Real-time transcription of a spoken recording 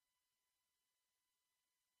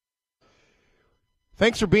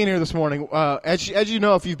Thanks for being here this morning. As you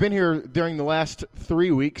know, if you've been here during the last 3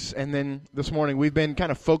 weeks and then this morning, we've been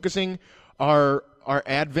kind of focusing our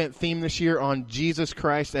Advent theme this year on Jesus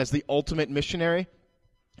Christ as the ultimate missionary.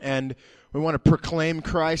 And we want to proclaim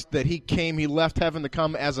Christ, that He came, He left heaven to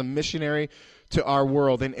come as a missionary to our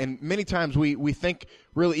world. And many times we think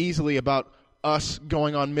really easily about us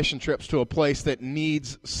going on mission trips to a place that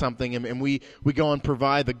needs something, and we go and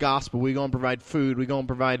provide the gospel, we go and provide food, we go and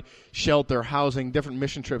provide shelter, housing, different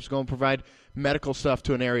mission trips, go and provide medical stuff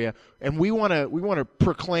to an area. And we want to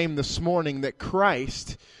proclaim this morning that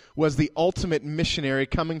Christ was the ultimate missionary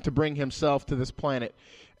coming to bring Himself to this planet.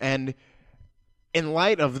 And in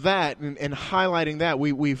light of that and highlighting that,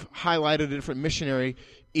 we've highlighted a different missionary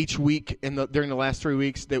each week during the last 3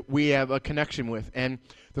 weeks that we have a connection with. And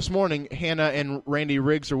this morning, Hannah and Randy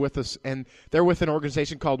Riggs are with us, and they're with an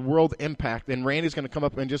organization called World Impact. And Randy's going to come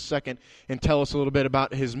up in just a second and tell us a little bit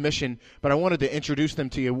about his mission. But I wanted to introduce them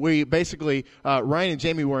to you. We basically, Ryan and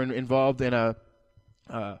Jamie were involved in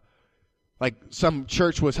some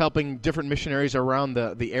church was helping different missionaries around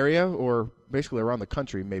the area, or basically around the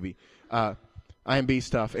country, maybe. IMB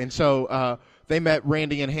stuff. And so they met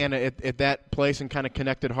Randy and Hannah at that place and kind of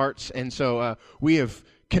connected hearts. And so we have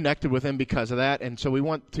connected with them because of that. And so we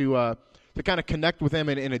want to kind of connect with them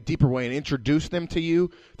in a deeper way and introduce them to you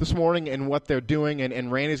this morning and what they're doing.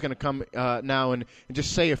 And Randy's going to come now and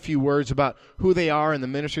just say a few words about who they are and the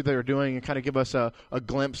ministry they're doing and kind of give us a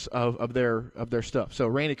glimpse of their stuff. So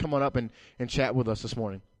Randy, come on up and chat with us this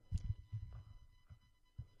morning.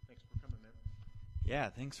 Yeah,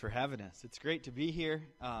 thanks for having us. It's great to be here.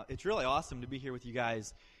 It's really awesome to be here with you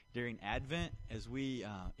guys during Advent as we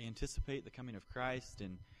anticipate the coming of Christ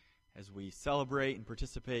and as we celebrate and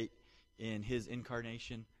participate in His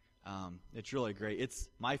incarnation. It's really great. It's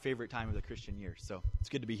my favorite time of the Christian year, so it's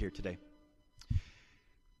good to be here today.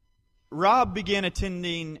 Rob began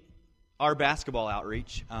attending our basketball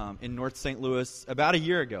outreach in North St. Louis about a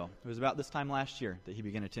year ago. It was about this time last year that he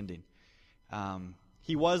began attending.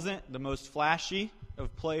 He wasn't the most flashy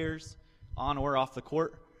of players on or off the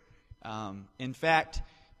court. In fact,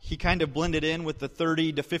 he kind of blended in with the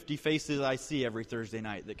 30 to 50 faces I see every Thursday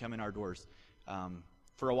night that come in our doors.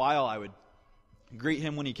 For a while, I would greet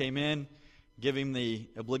him when he came in, give him the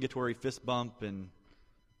obligatory fist bump, and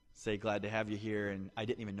say, "Glad to have you here," and I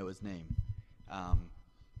didn't even know his name.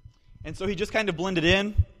 And so he just kind of blended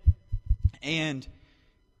in, and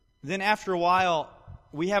then after a while,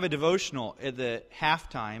 we have a devotional at the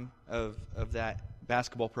halftime of that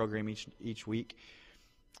basketball program each week.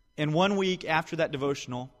 And 1 week after that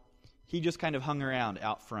devotional, he just kind of hung around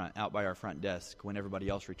out by our front desk when everybody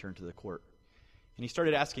else returned to the court. And he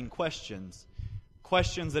started asking questions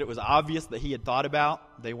that it was obvious that he had thought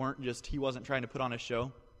about. They weren't just, he wasn't trying to put on a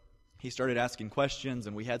show. He started asking questions,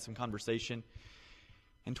 and we had some conversation.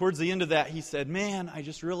 And towards the end of that, he said, "Man, I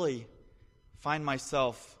just really find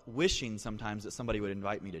myself wishing sometimes that somebody would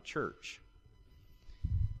invite me to church."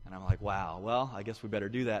 And I'm like, wow, well, I guess we better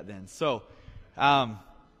do that then. So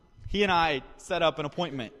he and I set up an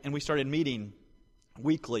appointment, and we started meeting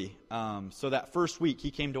weekly. So that first week,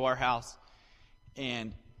 he came to our house,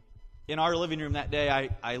 and in our living room that day,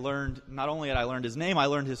 I learned, not only had I learned his name, I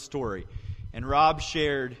learned his story. And Rob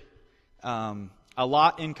shared a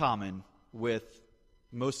lot in common with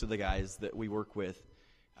most of the guys that we work with.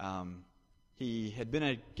 He had been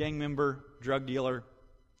a gang member, drug dealer.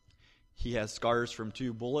 He has scars from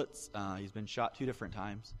 2 bullets. He's been shot 2 different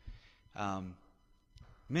times.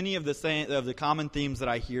 Many of the common themes that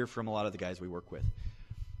I hear from a lot of the guys we work with.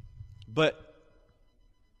 But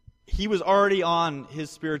he was already on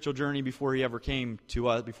his spiritual journey before he ever came to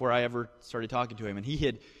us, before I ever started talking to him. And he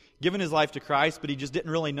had given his life to Christ, but he just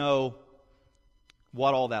didn't really know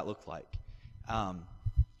what all that looked like.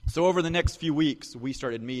 So over the next few weeks, we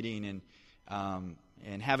started meeting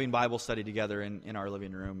and having Bible study together in our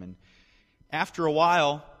living room. And after a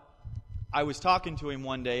while, I was talking to him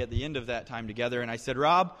one day at the end of that time together, and I said,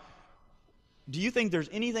 "Rob, do you think there's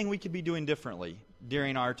anything we could be doing differently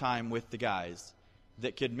during our time with the guys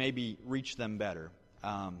that could maybe reach them better?"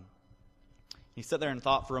 He sat there and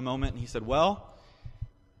thought for a moment, and he said, "Well,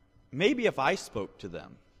 maybe if I spoke to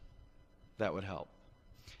them, that would help."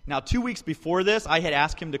 Now, 2 weeks before this, I had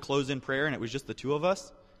asked him to close in prayer, and it was just the 2 of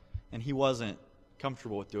us. And he wasn't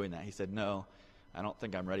comfortable with doing that. He said, "No, I don't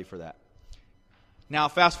think I'm ready for that." Now,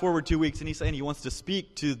 fast forward 2 weeks, and he's saying he wants to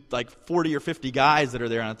speak to like 40 or 50 guys that are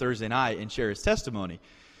there on a Thursday night and share his testimony.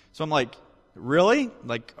 So I'm like, "Really?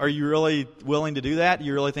 Like, are you really willing to do that? Do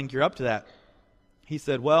you really think you're up to that?" He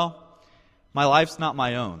said, "Well, my life's not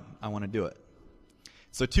my own. I want to do it."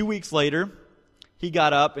 So 2 weeks later, he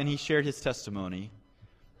got up and he shared his testimony.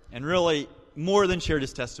 And really, more than shared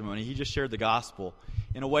his testimony. He just shared the gospel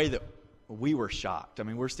in a way that we were shocked. I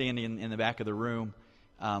mean, we're standing in the back of the room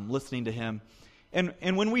listening to him.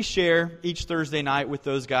 And when we share each Thursday night with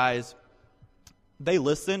those guys, they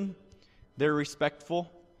listen. They're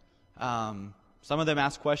respectful. Some of them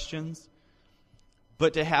ask questions.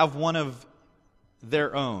 But to have one of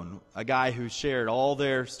their own, a guy who shared all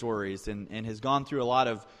their stories and has gone through a lot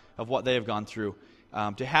of what they have gone through,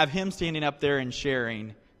 to have him standing up there and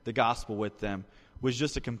sharing the gospel with them was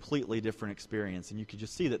just a completely different experience. And you could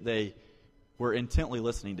just see that they were intently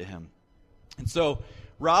listening to him. And so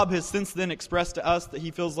Rob has since then expressed to us that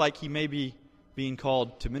he feels like he may be being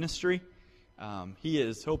called to ministry. He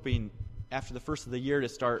is hoping after the first of the year to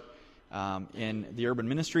start in the Urban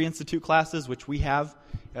Ministry Institute classes, which we have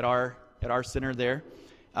at our center there.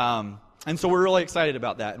 And so we're really excited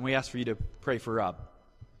about that, and we ask for you to pray for Rob.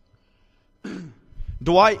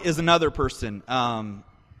 Dwight is another person.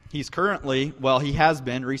 He's currently, he has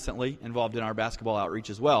been recently involved in our basketball outreach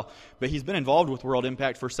as well, but he's been involved with World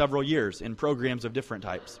Impact for several years in programs of different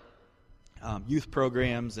types, youth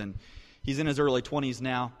programs, and he's in his early 20s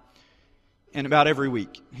now. And about every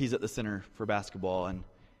week, he's at the center for basketball. And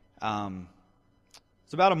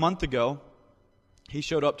so about a month ago, he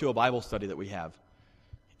showed up to a Bible study that we have.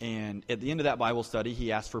 And at the end of that Bible study,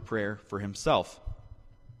 he asked for prayer for himself.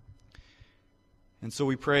 And so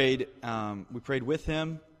we prayed with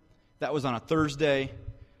him. That was on a Thursday.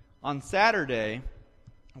 On Saturday,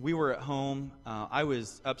 we were at home. I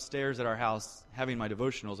was upstairs at our house having my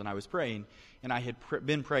devotionals, and I was praying. And I had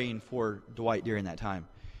been praying for Dwight during that time.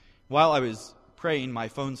 While I was praying, my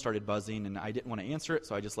phone started buzzing, and I didn't want to answer it,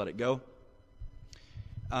 so I just let it go.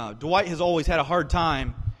 Dwight has always had a hard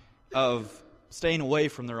time of staying away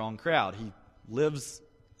from the wrong crowd. He lives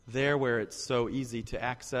there where it's so easy to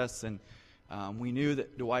access, and we knew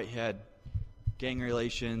that Dwight had gang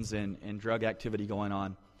relations and drug activity going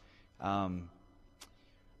on.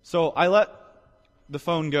 So I let the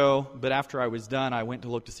phone go, but after I was done, I went to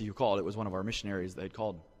look to see who called. It was one of our missionaries that had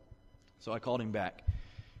called. So I called him back,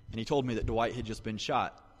 and he told me that Dwight had just been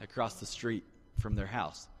shot across the street from their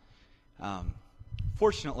house.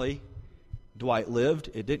 Fortunately, Dwight lived.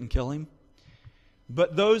 It didn't kill him.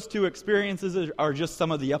 But those two experiences are just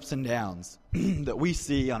some of the ups and downs that we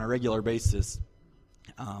see on a regular basis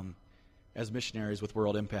as missionaries with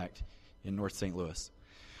World Impact in North St. Louis.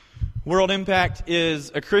 World Impact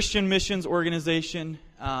is a Christian missions organization,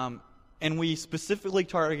 and we specifically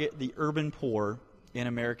target the urban poor in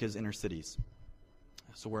America's inner cities.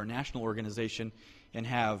 So we're a national organization and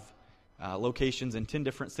have locations in 10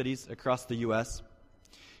 different cities across the U.S.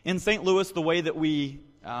 In St. Louis, the way that we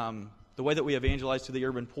evangelize to the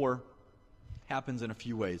urban poor happens in a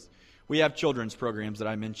few ways. We have children's programs that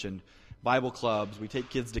I mentioned, Bible clubs. We take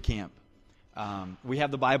kids to camp. We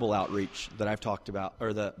have the Bible outreach that I've talked about,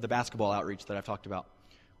 or the basketball outreach that I've talked about.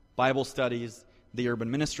 Bible studies, the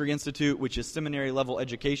Urban Ministry Institute, which is seminary-level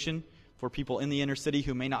education for people in the inner city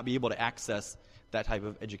who may not be able to access that type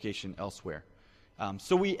of education elsewhere.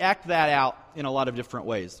 So we act that out in a lot of different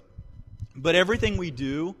ways. But everything we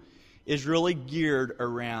do is really geared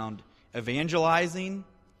around evangelizing,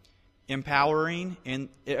 empowering, and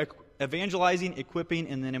evangelizing, equipping,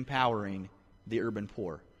 and then empowering the urban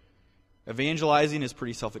poor. Evangelizing is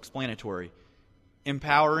pretty self-explanatory.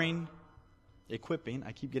 Empowering, equipping,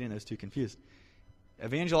 I keep getting those two confused.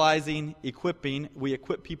 Evangelizing, equipping, we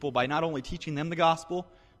equip people by not only teaching them the gospel,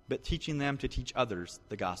 but teaching them to teach others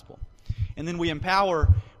the gospel. And then we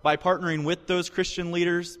empower by partnering with those Christian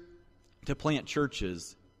leaders to plant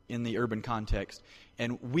churches in the urban context.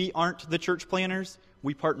 And we aren't the church planters.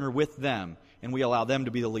 We partner with them, and we allow them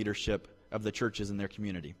to be the leadership of the churches in their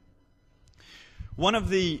community. One of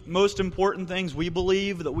the most important things we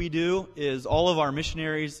believe that we do is all of our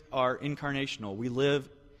missionaries are incarnational. We live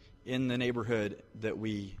in the neighborhood that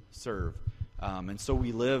we serve. And so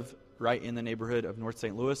we live right in the neighborhood of North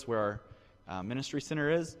St. Louis where our ministry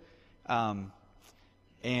center is.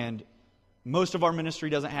 And most of our ministry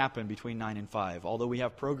doesn't happen between 9 and 5. Although we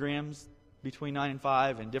have programs between 9 and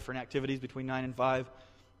 5 and different activities between 9 and 5,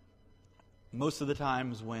 most of the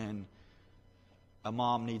times when a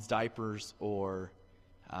mom needs diapers, or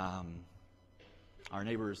our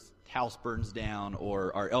neighbor's house burns down,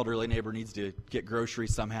 or our elderly neighbor needs to get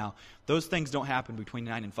groceries somehow, those things don't happen between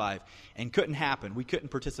 9 and 5 and couldn't happen. We couldn't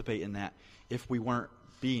participate in that if we weren't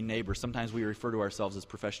being neighbors. Sometimes we refer to ourselves as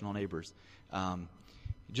professional neighbors,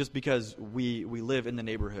 just because we live in the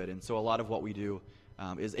neighborhood, and so a lot of what we do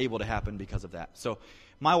is able to happen because of that. So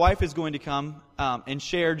my wife is going to come and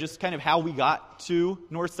share just kind of how we got to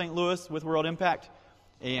North St. Louis with World Impact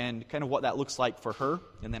and kind of what that looks like for her,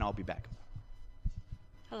 and then I'll be back.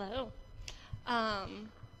 Hello.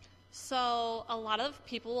 So a lot of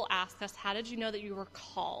people will ask us, how did you know that you were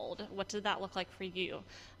called? What did that look like for you?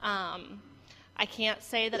 I can't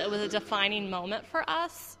say that it was a defining moment for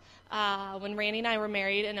us. When Randy and I were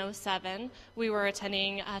married in 2007, we were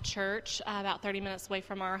attending a church about 30 minutes away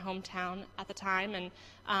from our hometown at the time,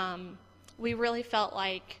 and we really felt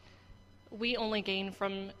like we only gain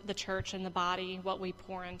from the church and the body what we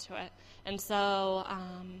pour into it. And so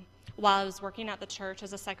while I was working at the church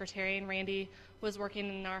as a secretary and Randy was working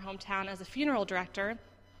in our hometown as a funeral director,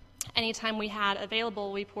 anytime we had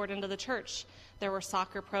available, we poured into the church. There were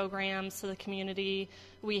soccer programs to the community.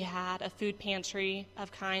 We had a food pantry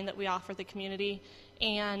of kind that we offered the community.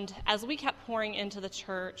 And as we kept pouring into the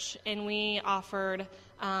church and we offered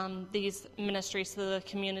these ministries to the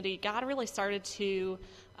community, God really started to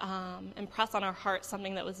impress on our hearts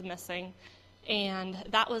something that was missing. And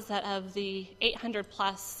that was that of the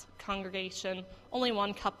 800-plus congregation, only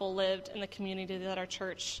one couple lived in the community that our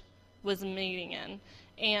church was meeting in.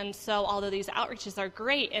 And so although these outreaches are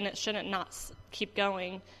great and it shouldn't not keep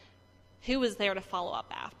going, who was there to follow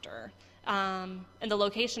up after? And the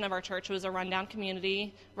location of our church was a rundown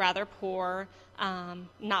community, rather poor,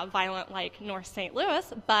 not violent like North St.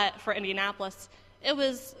 Louis, but for Indianapolis, it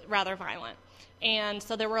was rather violent. And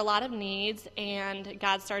so there were a lot of needs, and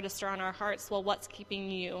God started to stir on our hearts, well, what's keeping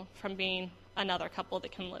you from being another couple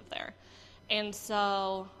that can live there? And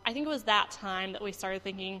so I think it was that time that we started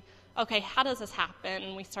thinking, okay, how does this happen?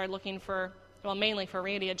 And we started looking for, well, mainly for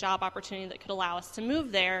Randy, a job opportunity that could allow us to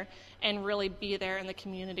move there and really be there in the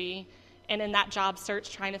community. And in that job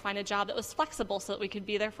search, trying to find a job that was flexible so that we could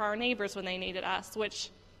be there for our neighbors when they needed us, which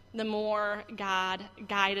the more God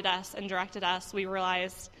guided us and directed us, we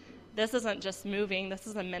realized this isn't just moving, this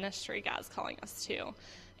is a ministry God's calling us to.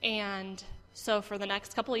 And so for the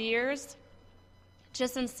next couple of years,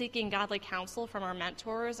 just in seeking godly counsel from our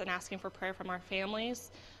mentors and asking for prayer from our families,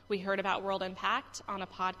 we heard about World Impact on a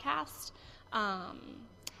podcast.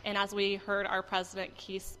 And as we heard our president,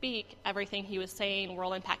 Keith, speak, everything he was saying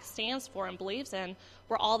World Impact stands for and believes in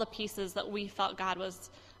were all the pieces that we felt God was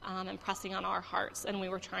impressing on our hearts and we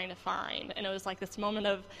were trying to find. And it was like this moment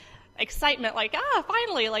of excitement, like,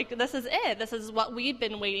 finally, like, this is it. This is what we've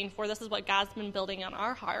been waiting for. This is what God's been building on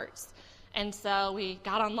our hearts. And so we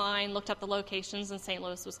got online, looked up the locations, and St.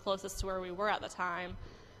 Louis was closest to where we were at the time.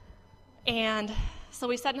 And so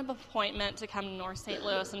we set an appointment to come to North St.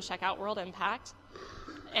 Louis and check out World Impact.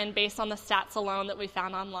 And based on the stats alone that we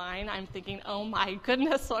found online, I'm thinking, oh my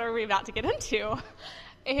goodness, what are we about to get into?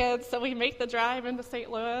 And so we make the drive into St.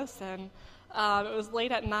 Louis, and it was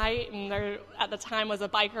late at night, and there at the time was a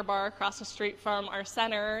biker bar across the street from our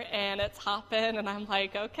center, and it's hopping, and I'm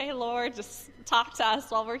like, okay, Lord, just talk to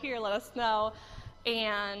us while we're here, let us know.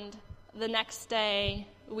 And the next day,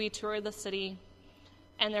 we toured the city,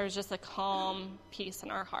 and there was just a calm peace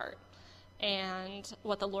in our heart. And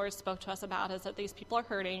what the Lord spoke to us about is that these people are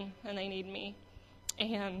hurting, and they need me.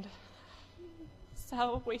 And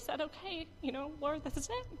so we said, okay, Lord, this is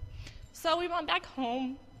it. So we went back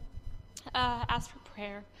home, asked for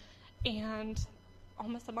prayer, and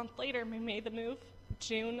almost a month later, we made the move,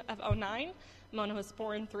 June of 2009. Mona was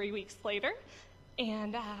born 3 weeks later,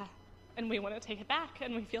 and we want to take it back,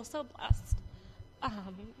 and we feel so blessed.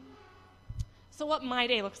 So what my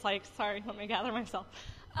day looks like, sorry, let me gather myself.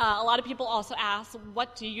 A lot of people also ask,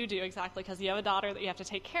 what do you do exactly? Because you have a daughter that you have to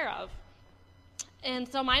take care of. And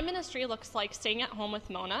so my ministry looks like staying at home with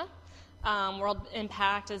Mona. World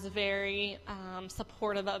Impact is very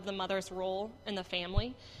supportive of the mother's role in the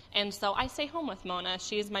family. And so I stay home with Mona.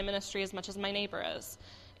 She's my ministry as much as my neighbor is.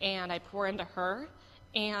 And I pour into her.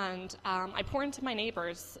 And I pour into my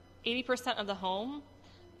neighbors. 80% of the home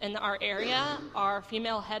in our area are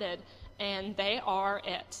female-headed, and they are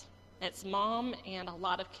it. It's mom and a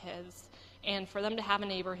lot of kids. And for them to have a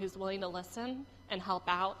neighbor who's willing to listen and help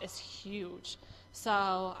out is huge.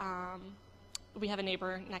 So we have a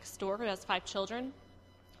neighbor next door who has 5 children,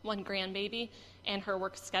 1 grandbaby, and her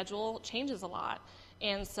work schedule changes a lot.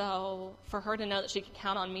 And so for her to know that she can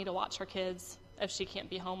count on me to watch her kids if she can't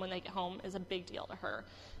be home when they get home is a big deal to her.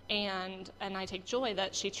 And I take joy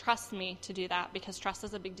that she trusts me to do that, because trust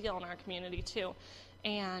is a big deal in our community too.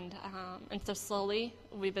 And so slowly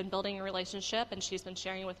we've been building a relationship, and she's been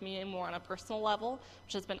sharing with me more on a personal level,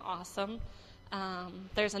 which has been awesome.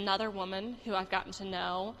 There's another woman who I've gotten to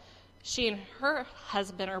know. She and her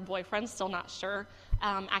husband or boyfriend, still not sure,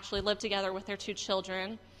 actually live together with their 2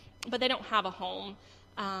 children, but they don't have a home.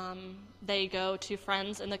 They go to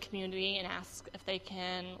friends in the community and ask if they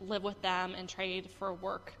can live with them and trade for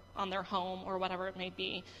work on their home or whatever it may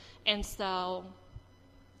be. And so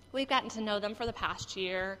we've gotten to know them for the past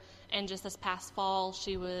year, and just this past fall,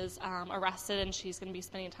 she was arrested, and she's going to be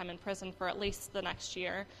spending time in prison for at least the next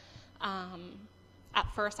year. At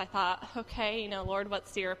first, I thought, okay, Lord,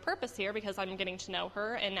 what's your purpose here? Because I'm getting to know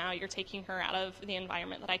her, and now you're taking her out of the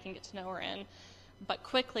environment that I can get to know her in. But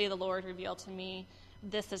quickly, the Lord revealed to me,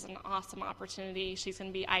 this is an awesome opportunity. She's going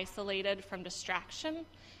to be isolated from distraction,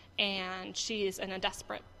 and she's in a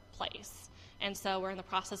desperate place. And so we're in the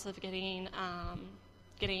process of getting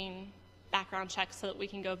background checks so that we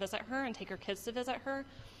can go visit her and take her kids to visit her.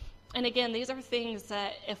 And again, these are things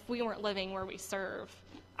that if we weren't living where we serve,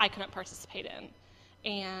 I couldn't participate in.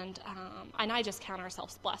 And I just count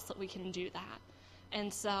ourselves blessed that we can do that.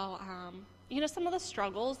 And so, some of the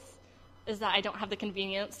struggles is that I don't have the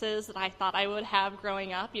conveniences that I thought I would have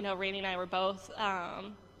growing up. Randy and I were both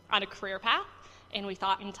on a career path, and we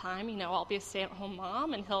thought in time, I'll be a stay-at-home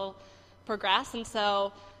mom, and he'll progress. And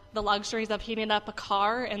so the luxuries of heating up a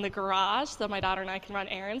car in the garage so my daughter and I can run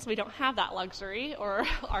errands, we don't have that luxury, or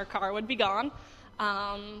our car would be gone.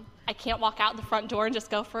 I can't walk out the front door and just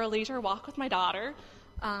go for a leisure walk with my daughter.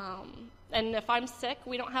 And if I'm sick,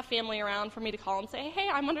 we don't have family around for me to call and say, hey,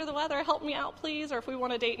 I'm under the weather, help me out, please. Or if we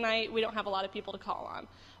want a date night, we don't have a lot of people to call on.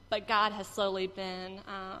 But God has slowly been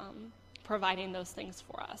providing those things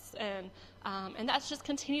for us. And that's just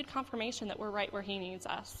continued confirmation that we're right where he needs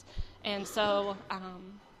us. And so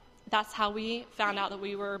that's how we found out that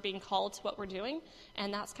we were being called to what we're doing.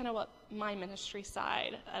 And that's kind of what my ministry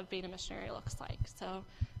side of being a missionary looks like. So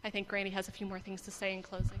I think Randy has a few more things to say in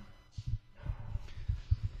closing.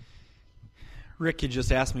 Rick had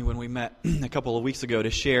just asked me when we met a couple of weeks ago to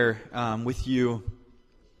share with you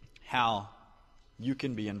how you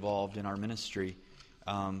can be involved in our ministry,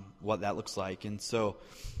 what that looks like. And so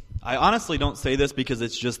I honestly don't say this because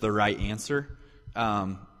it's just the right answer,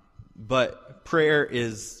 but prayer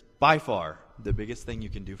is by far the biggest thing you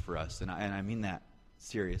can do for us, and I mean that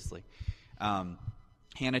seriously.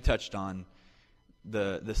 Hannah touched on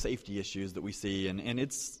the safety issues that we see, and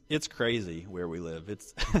it's crazy where we live.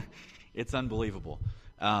 It's unbelievable.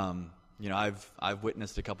 I've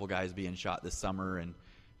witnessed a couple guys being shot this summer, and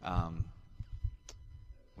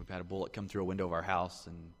we've had a bullet come through a window of our house,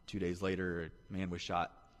 and 2 days later, a man was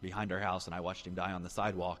shot behind our house, and I watched him die on the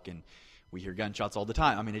sidewalk, and we hear gunshots all the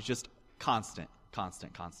time. I mean, it's just constant.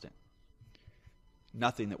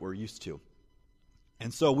 Nothing that we're used to.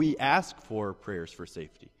 And so we ask for prayers for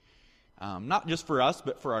safety. Not just for us,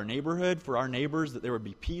 but for our neighborhood, for our neighbors, that there would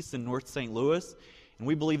be peace in North St. Louis. And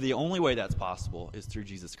we believe the only way that's possible is through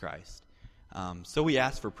Jesus Christ. So we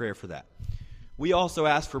ask for prayer for that. We also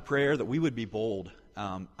ask for prayer that we would be bold,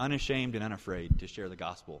 unashamed and unafraid to share the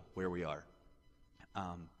gospel where we are.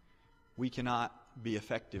 We cannot be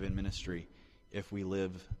effective in ministry if we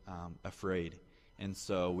live afraid. And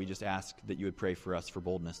so we just ask that you would pray for us for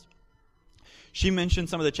boldness. She mentioned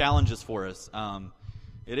some of the challenges for us.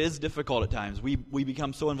 It is difficult at times. We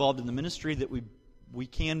become so involved in the ministry that we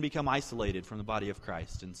can become isolated from the body of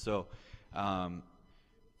Christ. And so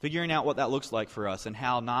figuring out what that looks like for us and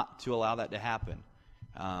how not to allow that to happen.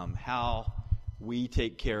 How we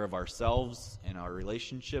take care of ourselves and our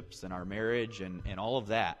relationships and our marriage and all of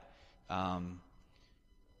that.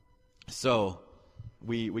 So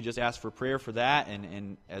we just ask for prayer for that,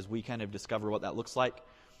 and as we kind of discover what that looks like.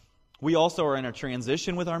 We also are in a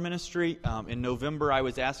transition with our ministry. In November, I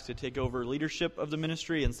was asked to take over leadership of the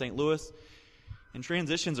ministry in St. Louis. And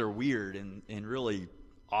transitions are weird and really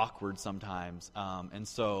awkward sometimes. And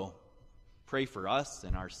so pray for us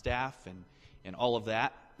and our staff and all of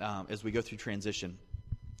that as we go through transition.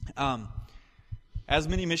 As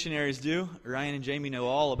many missionaries do, Ryan and Jamie know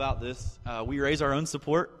all about this. We raise our own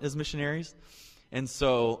support as missionaries. And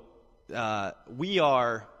so we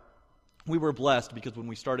were blessed because when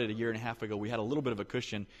we started a year and a half ago, we had a little bit of a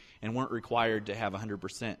cushion and weren't required to have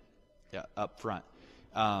 100% up front.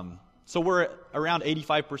 So we're at around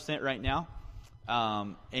 85% right now.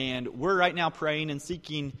 And we're right now praying and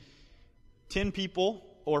seeking 10 people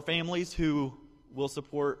or families who will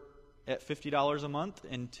support at $50 a month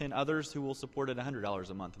and 10 others who will support at $100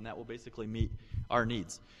 a month. And that will basically meet our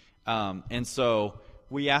needs. And so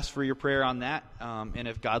we ask for your prayer on that. And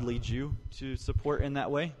if God leads you to support in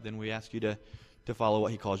that way, then we ask you to follow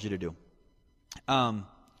what he calls you to do.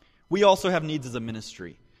 We also have needs as a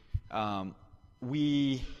ministry.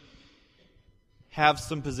 We have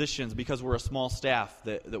some positions because we're a small staff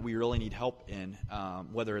that we really need help in,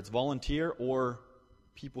 whether it's volunteer or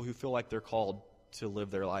people who feel like they're called to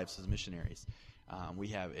live their lives as missionaries. We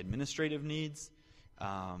have administrative needs,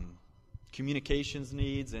 communications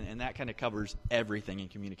needs, and that kind of covers everything in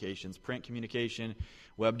communications: print communication,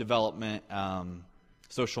 web development,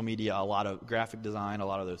 social media, a lot of graphic design, a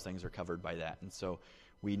lot of those things are covered by that. And so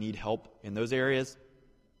we need help in those areas.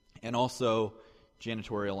 And also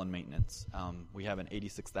janitorial and maintenance. We have an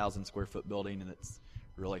 86,000 square foot building, and it's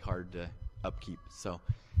really hard to upkeep. So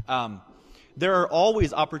there are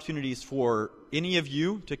always opportunities for any of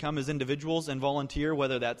you to come as individuals and volunteer,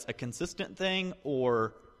 whether that's a consistent thing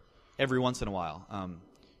or every once in a while.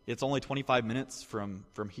 It's only 25 minutes from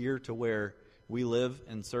here to where we live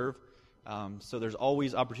and serve. So there's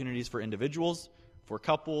always opportunities for individuals, for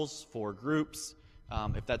couples, for groups.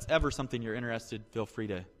 If that's ever something you're interested, feel free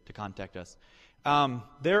to contact us.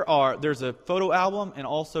 There's a photo album and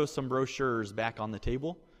also some brochures back on the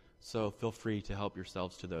table, so feel free to help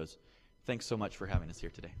yourselves to those. Thanks so much for having us here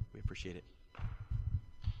today. We appreciate it.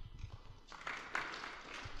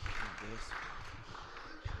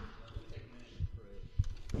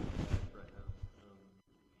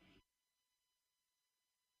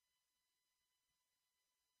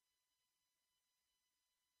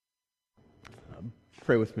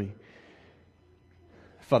 Pray with me.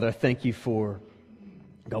 Father, I thank you for,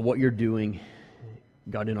 God, what you're doing,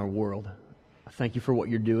 God, in our world. I thank you for what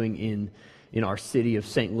you're doing in our city of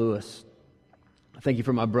St. Louis. I thank you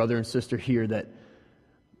for my brother and sister here that,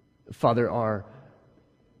 Father, are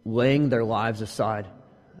laying their lives aside,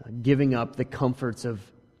 giving up the comforts of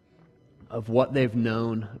what they've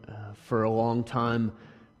known for a long time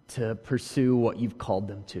to pursue what you've called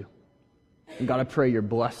them to. And God, I pray your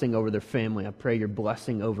blessing over their family. I pray your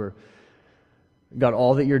blessing over, God,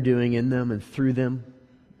 all that you're doing in them and through them.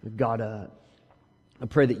 God, I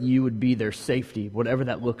pray that you would be their safety, whatever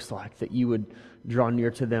that looks like, that you would draw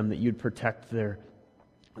near to them, that you'd protect their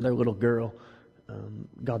little girl.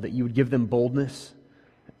 God, that you would give them boldness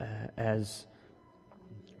as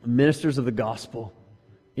ministers of the gospel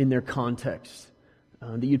in their context,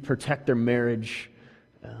 that you'd protect their marriage,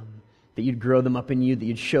 that you'd grow them up in you, that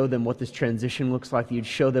you'd show them what this transition looks like, that you'd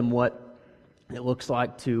show them what it looks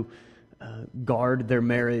like to guard their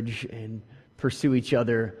marriage and pursue each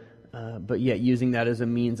other, but yet using that as a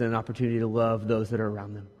means and an opportunity to love those that are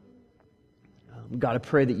around them. God, I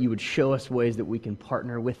pray that you would show us ways that we can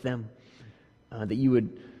partner with them, that you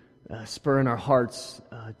would spur in our hearts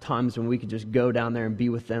times when we could just go down there and be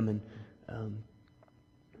with them, and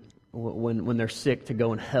when they're sick, to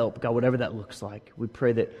go and help. God, whatever that looks like, we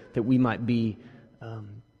pray that we might be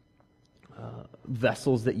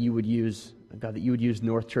vessels that you would use, God, that you would use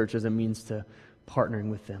North Church as a means to partnering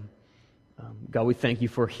with them. God, we thank you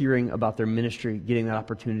for hearing about their ministry, getting that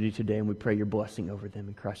opportunity today, and we pray your blessing over them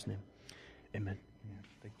in Christ's name. Amen.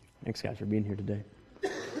 Thank you. Thanks, guys, for being here today.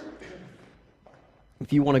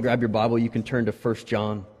 If you want to grab your Bible, you can turn to 1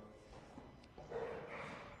 John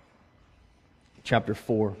chapter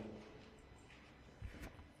 4.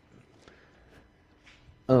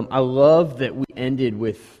 I love that we ended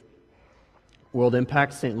with World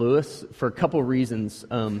Impact St. Louis for a couple reasons.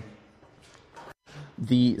 Some of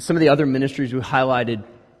the other ministries we highlighted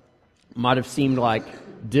might have seemed like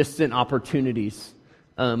distant opportunities.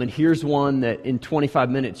 And here's one that in 25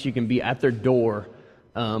 minutes you can be at their door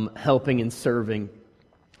helping and serving.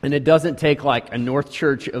 And it doesn't take like a North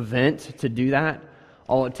Church event to do that.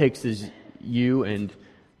 All it takes is you and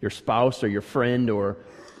your spouse or your friend or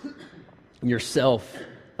yourself.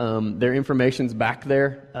 Their information's back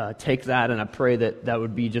there. Take that, and I pray that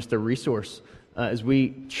would be just a resource as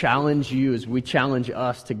we challenge you, as we challenge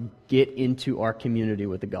us to get into our community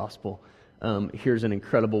with the gospel. Here's an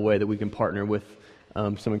incredible way that we can partner with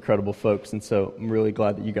some incredible folks, and so I'm really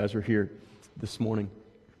glad that you guys are here this morning.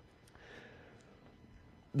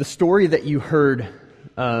 The story that you heard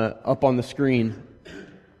up on the screen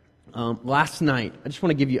last night, I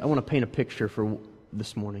want to paint a picture for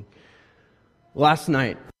this morning. Last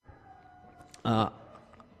night, I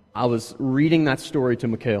was reading that story to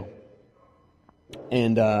Mikhail,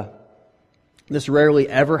 and this rarely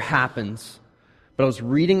ever happens, but I was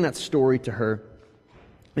reading that story to her,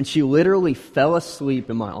 and she literally fell asleep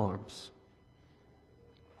in my arms.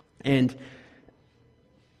 And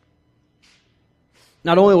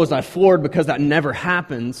not only was I floored because that never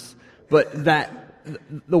happens, but that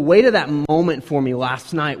the weight of that moment for me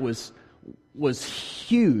last night was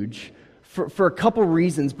huge for a couple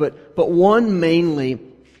reasons, but one mainly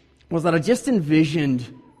was that I just envisioned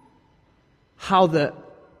how the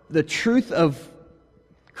truth of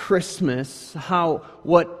Christmas, how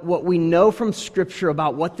what we know from Scripture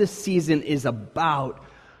about what this season is about,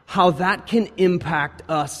 how that can impact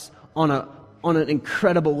us on an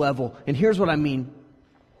incredible level. And here's what I mean.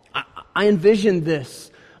 I envision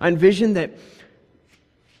this. I envision that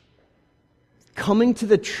coming to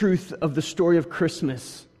the truth of the story of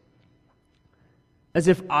Christmas as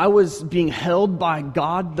if I was being held by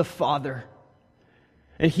God the Father,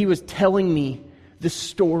 and He was telling me this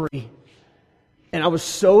story. And I was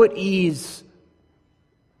so at ease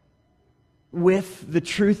with the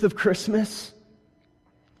truth of Christmas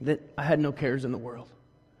that I had no cares in the world.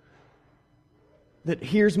 That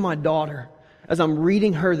here's my daughter, as I'm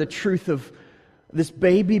reading her the truth of this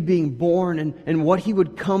baby being born and what He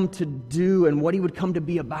would come to do and what He would come to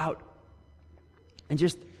be about. And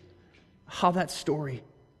just how that story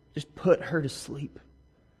just put her to sleep.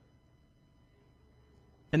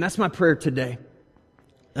 And that's my prayer today.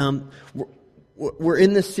 We're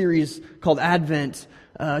in this series called Advent,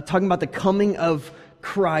 talking about the coming of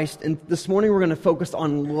Christ. And this morning we're going to focus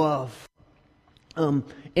on love.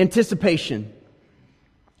 Anticipation.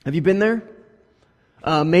 Have you been there?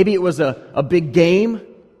 Maybe it was a big game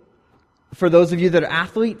for those of you that are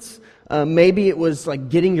athletes. Maybe it was like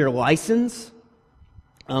getting your license.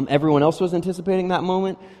 Everyone else was anticipating that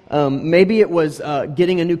moment. Maybe it was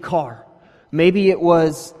getting a new car. Maybe it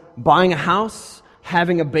was buying a house,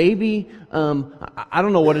 having a baby. I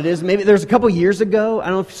don't know what it is. Maybe there's a couple years ago, I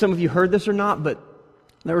don't know if some of you heard this or not, but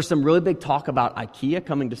there was some really big talk about IKEA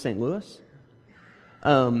coming to St. Louis.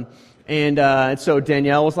 And so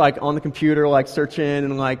Danielle was like on the computer, like searching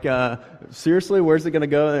and like, seriously, where's it going to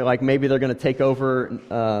go? They're like, maybe they're going to take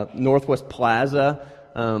over Northwest Plaza.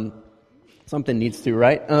 Something needs to,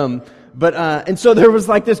 right? And so there was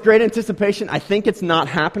like this great anticipation. I think it's not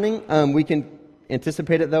happening. We can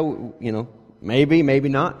anticipate it though, maybe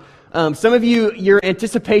not. Some of you, your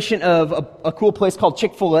anticipation of a cool place called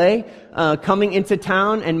Chick-fil-A coming into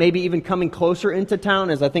town and maybe even coming closer into town,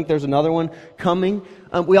 as I think there's another one coming.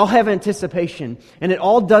 We all have anticipation, and it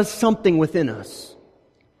all does something within us.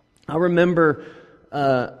 I remember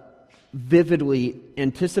vividly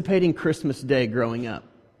anticipating Christmas Day growing up.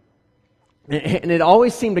 And it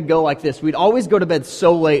always seemed to go like this. We'd always go to bed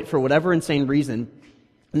so late for whatever insane reason.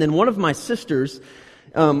 And then one of my sisters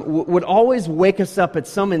would always wake us up at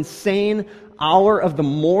some insane hour of the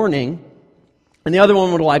morning. And the other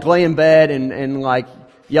one would like lay in bed and like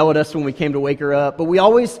yell at us when we came to wake her up. But we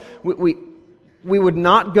always, we would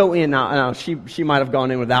not go in. Now she might have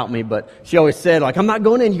gone in without me, but she always said, like, I'm not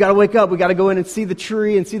going in. You got to wake up. We got to go in and see the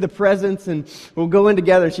tree and see the presents. And we'll go in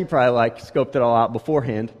together. She probably like scoped it all out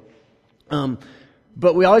beforehand.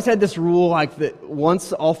 But we always had this rule, like that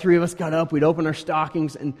once all three of us got up, we'd open our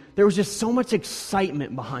stockings, and there was just so much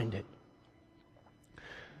excitement behind it.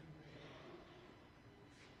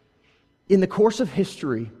 In the course of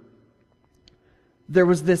history, there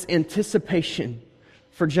was this anticipation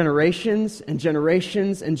for generations and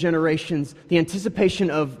generations and generations, the anticipation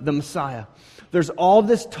of the Messiah. There's all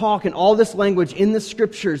this talk and all this language in the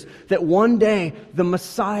Scriptures that one day the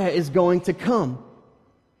Messiah is going to come.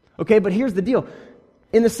 Okay, but here's the deal.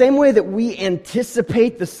 In the same way that we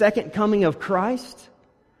anticipate the second coming of Christ,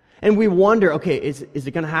 and we wonder, okay, is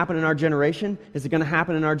it going to happen in our generation? Is it going to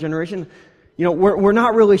happen in our generation? We're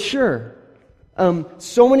not really sure.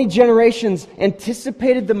 So many generations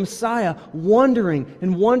anticipated the Messiah, wondering,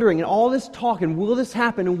 and all this talk, and will this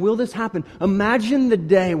happen, and will this happen? Imagine the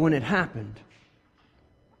day when it happened.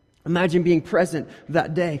 Imagine being present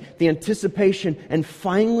that day, the anticipation, and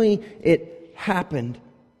finally it happened.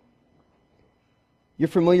 You're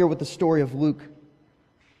familiar with the story of Luke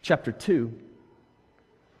chapter 2.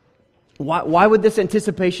 Why would this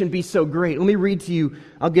anticipation be so great? Let me read to you.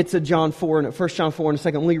 I'll get to John 4 and 1 John 4 in a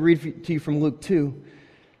second. Let me read to you from Luke 2. It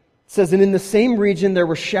says, "And in the same region there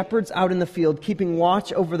were shepherds out in the field, keeping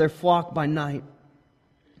watch over their flock by night.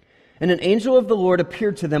 And an angel of the Lord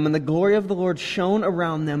appeared to them, and the glory of the Lord shone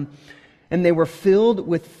around them, and they were filled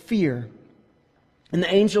with fear. And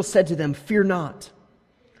the angel said to them, 'Fear not,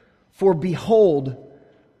 for behold,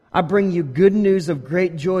 I bring you good news of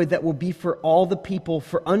great joy that will be for all the people.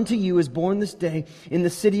 For unto you is born this day in the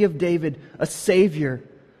city of David a Savior,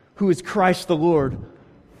 who is Christ the Lord.'"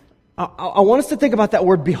 I want us to think about that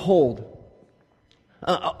word, behold.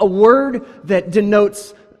 A word that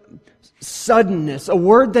denotes suddenness, a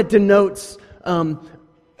word that denotes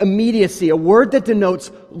immediacy, a word that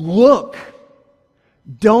denotes look.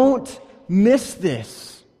 Don't miss this.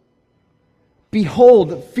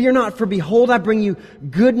 Behold, fear not, for behold, I bring you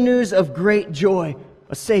good news of great joy.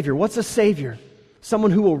 A Savior. What's a Savior?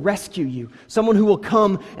 Someone who will rescue you. Someone who will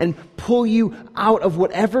come and pull you out of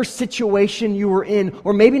whatever situation you were in.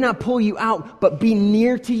 Or maybe not pull you out, but be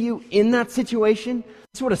near to you in that situation.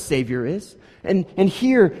 That's what a Savior is. And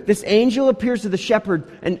here, this angel appears to the shepherd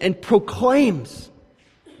and proclaims,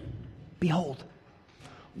 "Behold,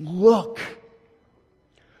 look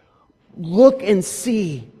and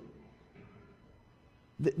see.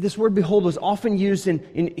 This word behold was often used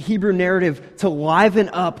in Hebrew narrative to liven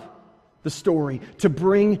up the story, to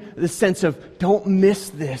bring the sense of, don't miss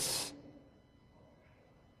this.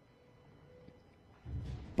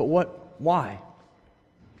 But why?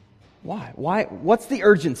 Why? What's the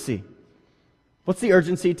urgency? What's the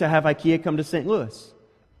urgency to have IKEA come to St. Louis?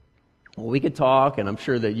 Well, we could talk, and I'm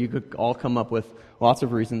sure that you could all come up with lots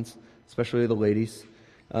of reasons, especially the ladies.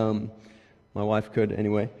 My wife could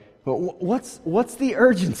anyway. But what's the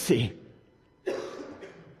urgency?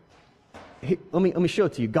 Let me show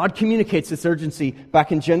it to you. God communicates this urgency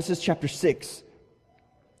back in Genesis chapter 6.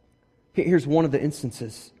 Here's one of the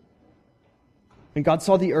instances. And God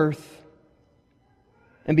saw the earth,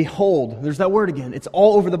 and behold, there's that word again. It's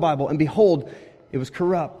all over the Bible. And behold, it was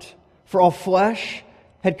corrupt. For all flesh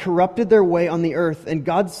had corrupted their way on the earth. And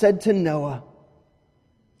God said to Noah,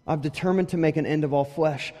 I've determined to make an end of all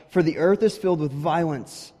flesh, for the earth is filled with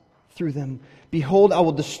violence through them. Behold, I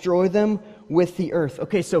will destroy them with the earth.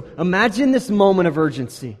 Okay, so imagine this moment of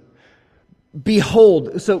urgency.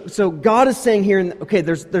 Behold. So God is saying here, okay,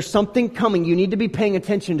 there's something coming. You need to be paying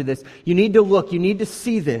attention to this. You need to look. You need to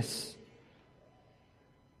see this.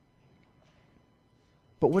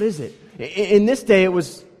 But what is it? In this day, it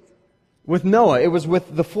was with Noah. It was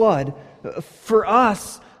with the flood. For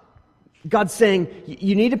us, God's saying,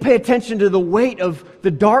 you need to pay attention to the weight of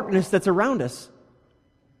the darkness that's around us.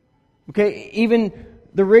 Okay, even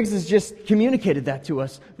the Riggs has just communicated that to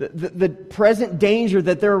us. The present danger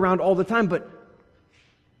that they're around all the time, but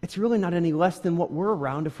it's really not any less than what we're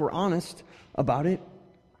around if we're honest about it.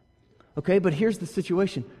 Okay, but here's the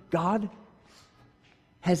situation. God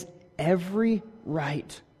has every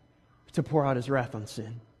right to pour out His wrath on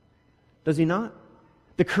sin. Does He not?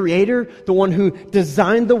 The Creator, the one who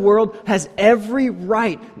designed the world, has every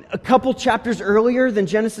right. A couple chapters earlier than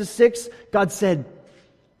Genesis 6, God said,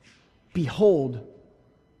 behold,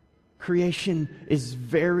 creation is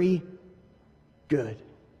very good.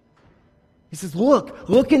 He says,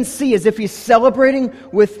 look and see, as if He's celebrating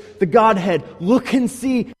with the Godhead. Look and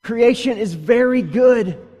see, creation is very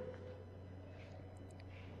good.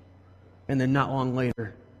 And then not long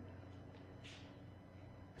later,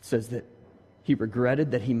 it says that He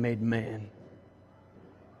regretted that He made man.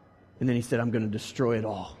 And then He said, I'm going to destroy it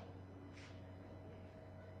all.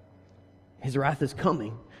 His wrath is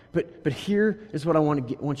coming. But here is what I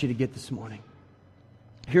want you to get this morning.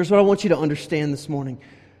 Here's what I want you to understand this morning.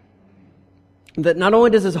 That not only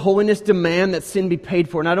does His holiness demand that sin be paid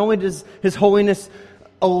for, not only does His holiness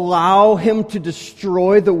allow Him to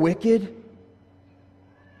destroy the wicked,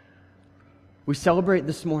 we celebrate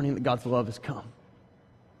this morning that God's love has come.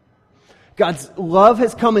 God's love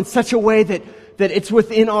has come in such a way that it's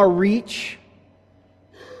within our reach.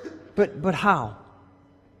 But how?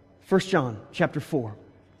 1 John chapter 4.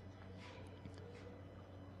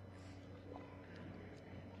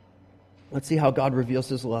 Let's see how God reveals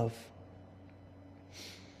His love.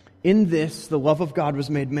 In this, the love of God was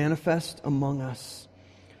made manifest among us,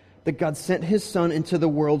 that God sent His Son into the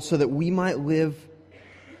world so that we might live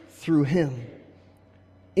through Him.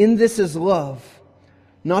 In this is love,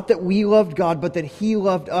 not that we loved God, but that He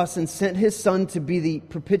loved us and sent His Son to be the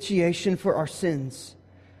propitiation for our sins.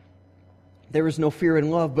 There is no fear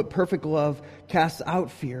in love, but perfect love casts out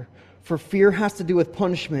fear. For fear has to do with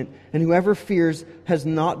punishment, and whoever fears has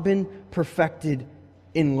not been perfected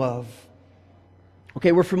in love.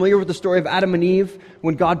 Okay, we're familiar with the story of Adam and Eve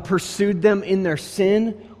when God pursued them in their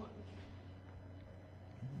sin.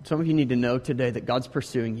 Some of you need to know today that God's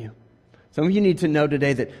pursuing you. Some of you need to know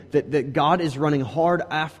today that God is running hard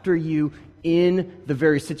after you in the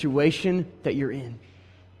very situation that you're in.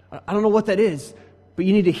 I don't know what that is, but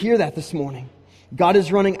you need to hear that this morning. God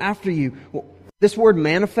is running after you. This word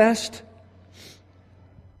manifest,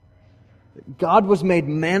 God was made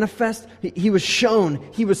manifest. He was shown,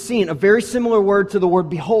 He was seen. A very similar word to the word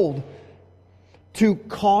behold. To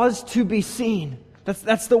cause to be seen.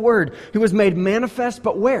 That's the word. He was made manifest,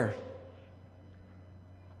 but where?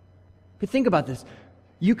 But think about this.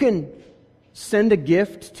 You can send a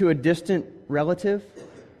gift to a distant relative.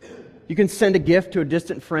 You can send a gift to a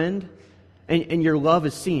distant friend, and your love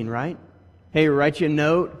is seen, right? Hey, write you a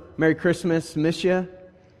note. Merry Christmas, miss you.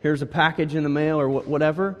 Here's a package in the mail or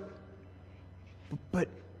whatever.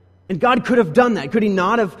 And God could have done that. Could He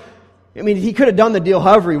not have? I mean, He could have done the deal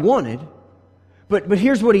however He wanted. But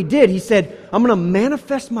here's what He did. He said, I'm going to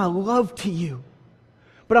manifest my love to you.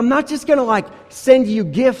 But I'm not just going to send you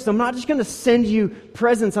gifts. I'm not just going to send you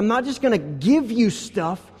presents. I'm not just going to give you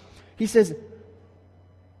stuff. He says,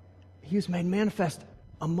 He was made manifest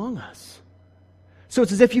among us. So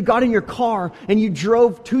it's as if you got in your car and you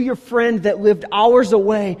drove to your friend that lived hours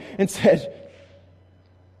away and said,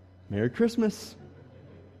 Merry Christmas.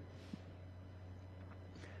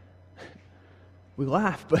 We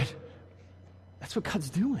laugh, but that's what God's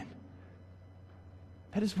doing.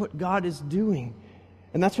 That is what God is doing.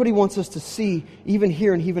 And that's what He wants us to see even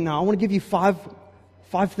here and even now. I want to give you five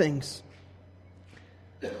things.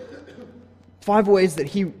 5 ways that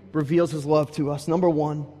He reveals His love to us. Number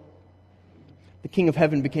 1, the King of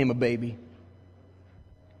Heaven became a baby.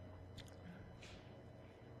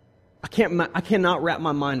 I cannot wrap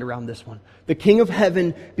my mind around this one. The King of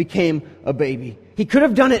Heaven became a baby. He could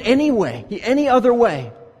have done it any other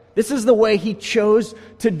way. This is the way He chose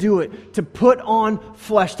to do it, to put on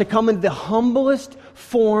flesh, to come in the humblest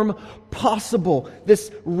form possible.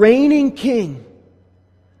 This reigning king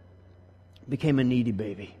became a needy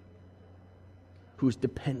baby who was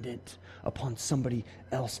dependent upon somebody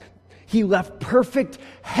else. He left perfect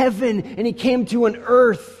heaven and He came to an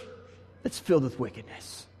earth that's filled with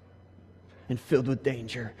wickedness and filled with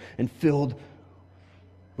danger and filled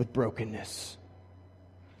with brokenness.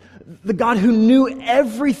 The God who knew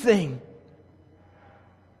everything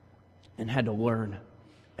and had to learn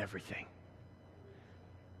everything.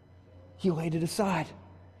 He laid it aside.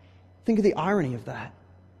 Think of the irony of that.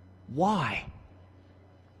 Why?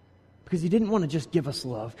 Because He didn't want to just give us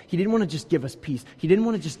love. He didn't want to just give us peace. He didn't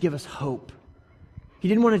want to just give us hope. He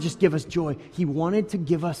didn't want to just give us joy. He wanted to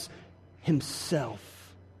give us Himself.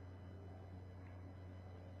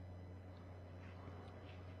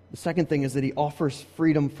 The second thing is that He offers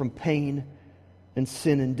freedom from pain and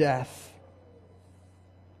sin and death.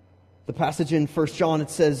 The passage in 1 John, it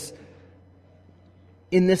says,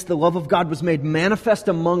 in this the love of God was made manifest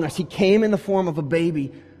among us. He came in the form of a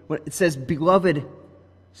baby. It says,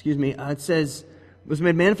 it says, was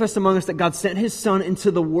made manifest among us that God sent His Son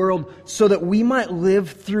into the world so that we might live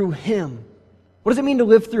through Him. What does it mean to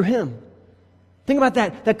live through Him? Think about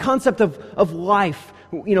that concept of life.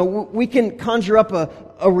 You know, we can conjure up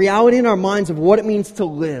a reality in our minds of what it means to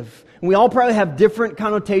live. And we all probably have different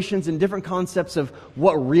connotations and different concepts of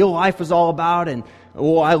what real life is all about. And,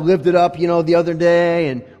 I lived it up, the other day.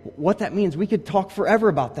 And what that means. We could talk forever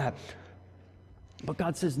about that. But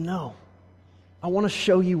God says, no. I want to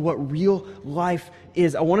show you what real life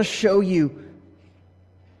is. I want to show you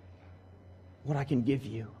what I can give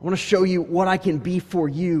you. I want to show you what I can be for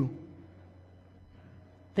you.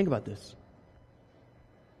 Think about this.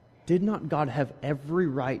 Did not God have every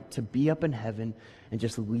right to be up in heaven and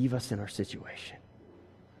just leave us in our situation?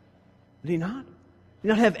 Did He not? Did He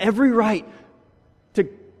not have every right to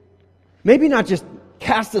maybe not just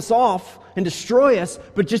cast us off and destroy us,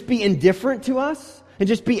 but just be indifferent to us and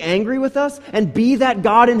just be angry with us and be that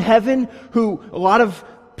God in heaven who a lot of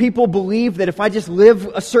people believe that if I just live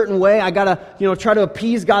a certain way, I gotta, try to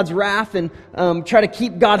appease God's wrath and try to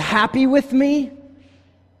keep God happy with me?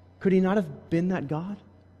 Could He not have been that God?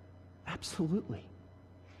 Absolutely.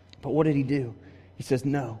 But what did He do? He says,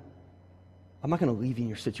 no, I'm not going to leave you in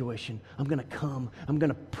your situation. I'm going to come. I'm going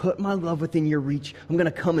to put my love within your reach. I'm going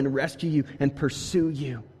to come and rescue you and pursue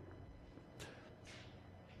you.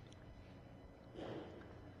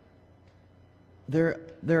 There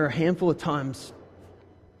are a handful of times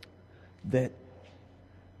that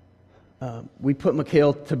we put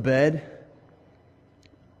Mikhail to bed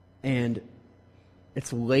and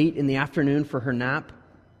it's late in the afternoon for her nap,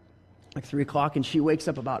 like 3 o'clock, and she wakes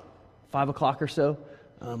up about 5 o'clock or so.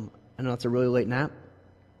 I know it's a really late nap.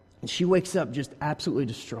 And she wakes up just absolutely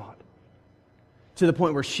distraught to the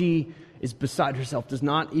point where she is beside herself, does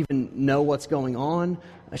not even know what's going on.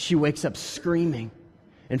 She wakes up screaming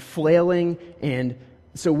and flailing, and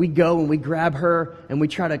so we go and we grab her and we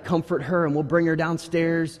try to comfort her and we'll bring her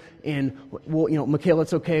downstairs and we'll, Michaela,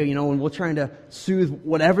 it's okay, and we're trying to soothe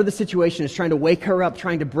whatever the situation is, trying to wake her up,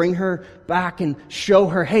 trying to bring her back and show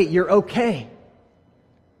her, hey, you're okay.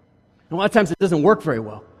 And a lot of times it doesn't work very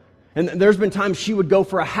well. And there's been times she would go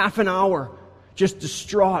for a half an hour just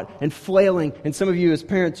distraught and flailing. And some of you as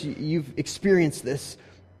parents, you've experienced this.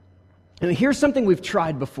 And here's something we've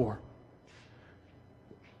tried before.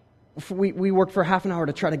 We worked for half an hour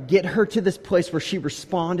to try to get her to this place where she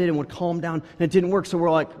responded and would calm down, and it didn't work. So we're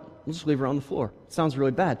like, we'll just leave her on the floor. It sounds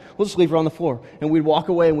really bad. We'll just leave her on the floor. And we'd walk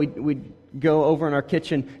away and we'd go over in our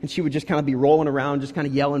kitchen, and she would just kind of be rolling around, just kind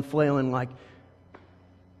of yelling, flailing, like,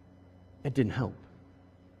 it didn't help.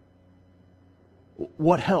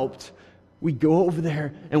 What helped? We go over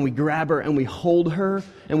there and we grab her and we hold her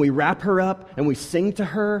and we wrap her up and we sing to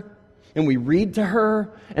her and we read to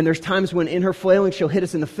her. And there's times when in her flailing, she'll hit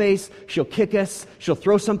us in the face, she'll kick us, she'll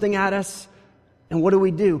throw something at us. And what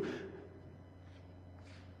do?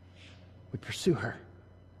 We pursue her.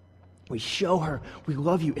 We show her, we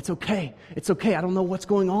love you. It's okay. It's okay. I don't know what's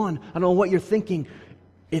going on. I don't know what you're thinking.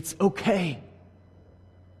 It's okay.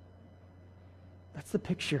 That's the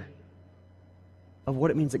picture of what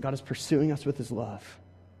it means that God is pursuing us with His love.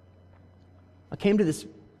 I came to this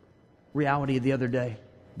reality the other day,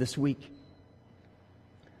 this week,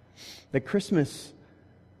 that Christmas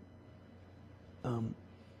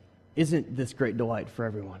isn't this great delight for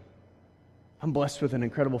everyone. I'm blessed with an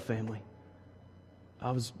incredible family.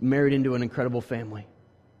 I was married into an incredible family.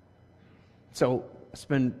 So I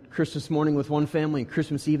spend Christmas morning with one family and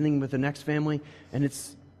Christmas evening with the next family, and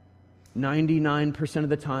it's 99% of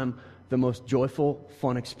the time the most joyful,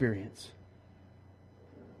 fun experience.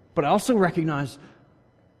 But I also recognize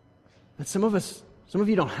that some of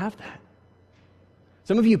you don't have that.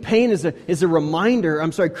 Some of you, pain is a reminder,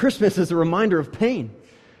 Christmas is a reminder of pain.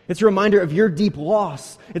 It's a reminder of your deep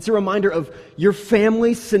loss. It's a reminder of your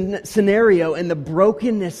family scenario and the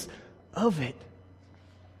brokenness of it.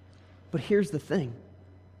 But here's the thing.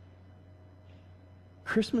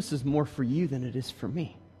 Christmas is more for you than it is for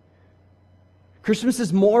me. Christmas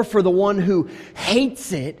is more for the one who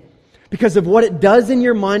hates it because of what it does in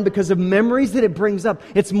your mind, because of memories that it brings up.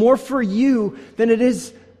 It's more for you than it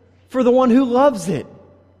is for the one who loves it.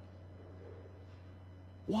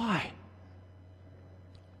 Why?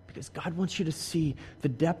 Because God wants you to see the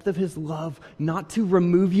depth of His love, not to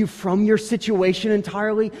remove you from your situation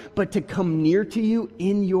entirely, but to come near to you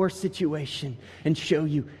in your situation and show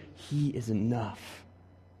you He is enough.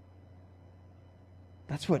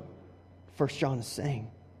 That's what 1 John is saying.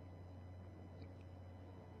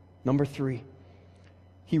 Number 3,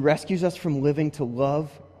 He rescues us from living to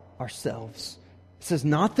love ourselves. It says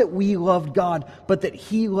not that we loved God, but that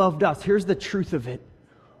He loved us. Here's the truth of it.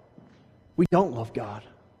 We don't love God.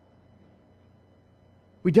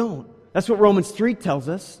 We don't. That's what Romans 3 tells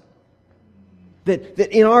us. That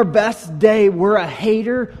in our best day, we're a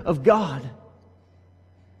hater of God.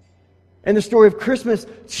 And the story of Christmas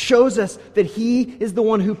shows us that He is the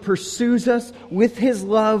one who pursues us with His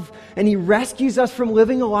love, and He rescues us from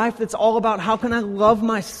living a life that's all about how can I love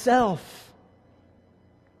myself.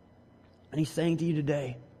 And He's saying to you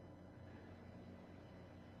today,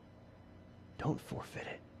 don't forfeit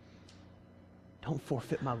it. Don't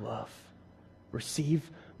forfeit my love. Receive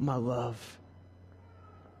my love.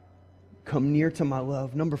 Come near to my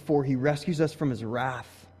love. Number 4, He rescues us from His wrath.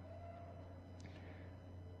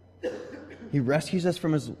 He rescues us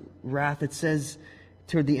from His wrath. It says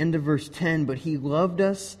toward the end of verse 10, but He loved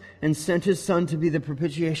us and sent His Son to be the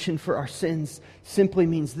propitiation for our sins. Simply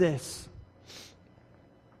means this.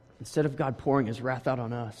 Instead of God pouring His wrath out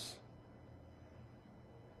on us,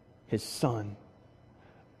 His Son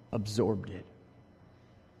absorbed it.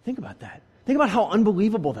 Think about that. Think about how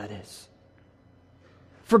unbelievable that is.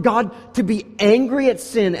 For God to be angry at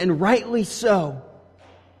sin, and rightly so.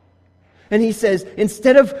 And He says,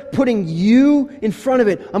 instead of putting you in front of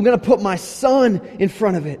it, I'm going to put my Son in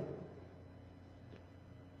front of it.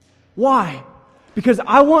 Why? Because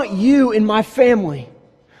I want you in my family.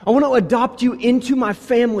 I want to adopt you into my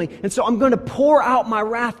family. And so I'm going to pour out my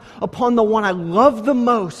wrath upon the one I love the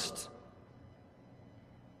most.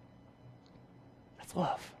 That's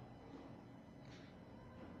love.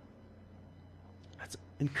 That's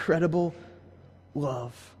incredible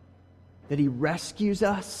love. That He rescues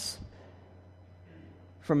us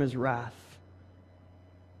from His wrath.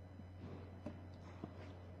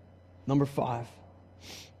 Number 5.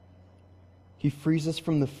 He frees us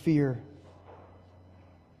from the fear.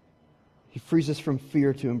 He frees us from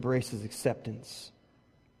fear to embrace His acceptance.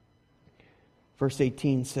 Verse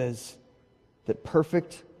 18 says that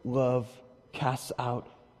perfect love casts out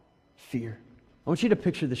fear. I want you to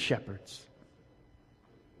picture the shepherds.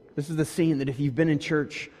 This is the scene that if you've been in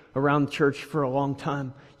church, around church for a long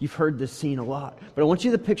time, you've heard this scene a lot. But I want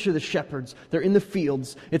you to picture the shepherds. They're in the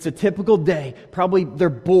fields. It's a typical day. Probably they're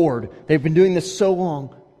bored. They've been doing this so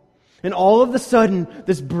long. And all of a sudden,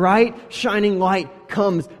 this bright, shining light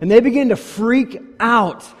comes, and they begin to freak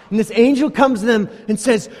out. And this angel comes to them and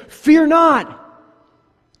says, "Fear not."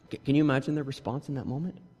 Can you imagine their response in that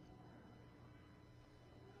moment?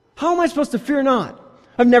 How am I supposed to fear not?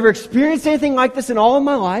 I've never experienced anything like this in all of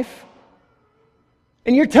my life.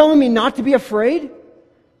 And you're telling me not to be afraid?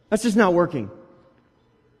 That's just not working.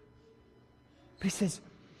 But He says,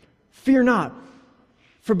 "Fear not.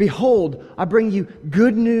 For behold, I bring you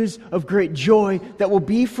good news of great joy that will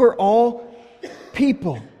be for all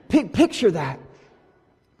people." Picture that.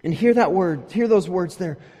 And hear those words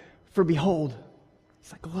there. For behold.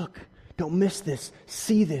 It's like, look, don't miss this.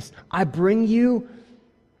 See this. I bring you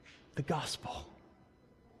the gospel.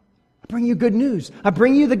 I bring you good news. I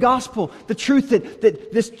bring you the gospel. The truth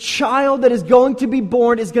that this child that is going to be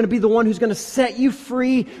born is going to be the one who's going to set you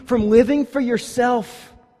free from living for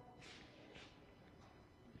yourself.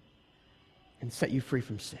 and set you free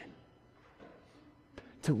from sin.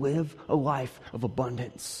 To live a life of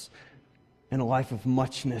abundance and a life of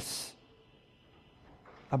muchness.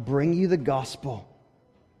 I bring you the gospel.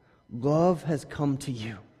 Love has come to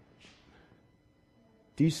you.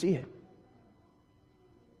 Do you see it?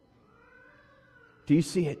 Do you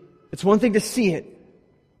see it? It's one thing to see it.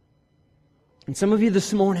 And some of you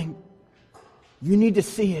this morning, you need to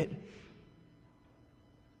see it.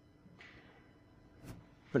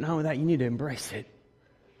 But not only that, you need to embrace it.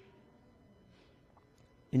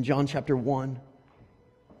 In John chapter 1,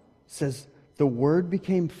 it says, the Word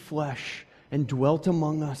became flesh and dwelt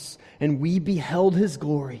among us, and we beheld His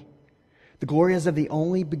glory. The glory as of the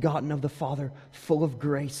only begotten of the Father, full of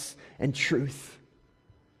grace and truth.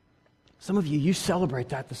 Some of you, you celebrate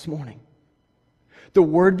that this morning. The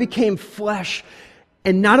Word became flesh,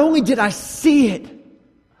 and not only did I see it,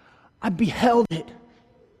 I beheld it.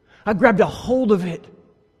 I grabbed a hold of it,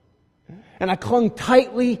 and I clung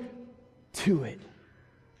tightly to it.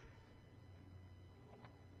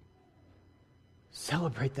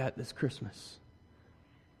 Celebrate that this Christmas.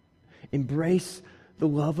 Embrace the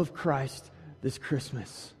love of Christ this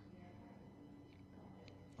Christmas.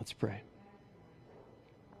 Let's pray.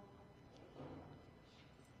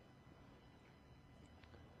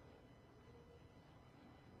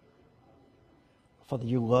 Father,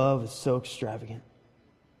 your love is so extravagant.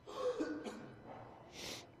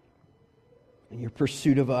 And your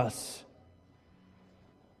pursuit of us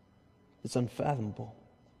is unfathomable.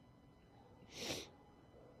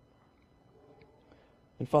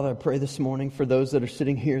 And Father, I pray this morning for those that are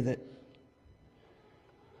sitting here that,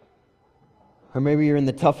 or maybe you're in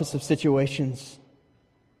the toughest of situations,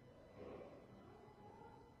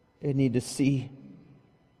 they need to see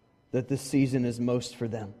that this season is most for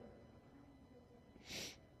them.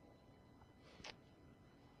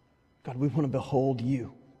 God, we want to behold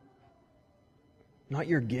you. Not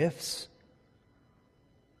your gifts,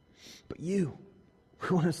 but you.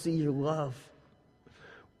 We want to see your love.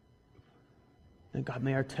 And God,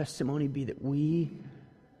 may our testimony be that we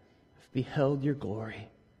have beheld your glory.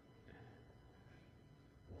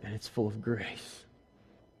 And it's full of grace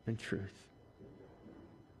and truth.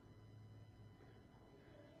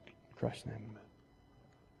 In Christ's name, amen.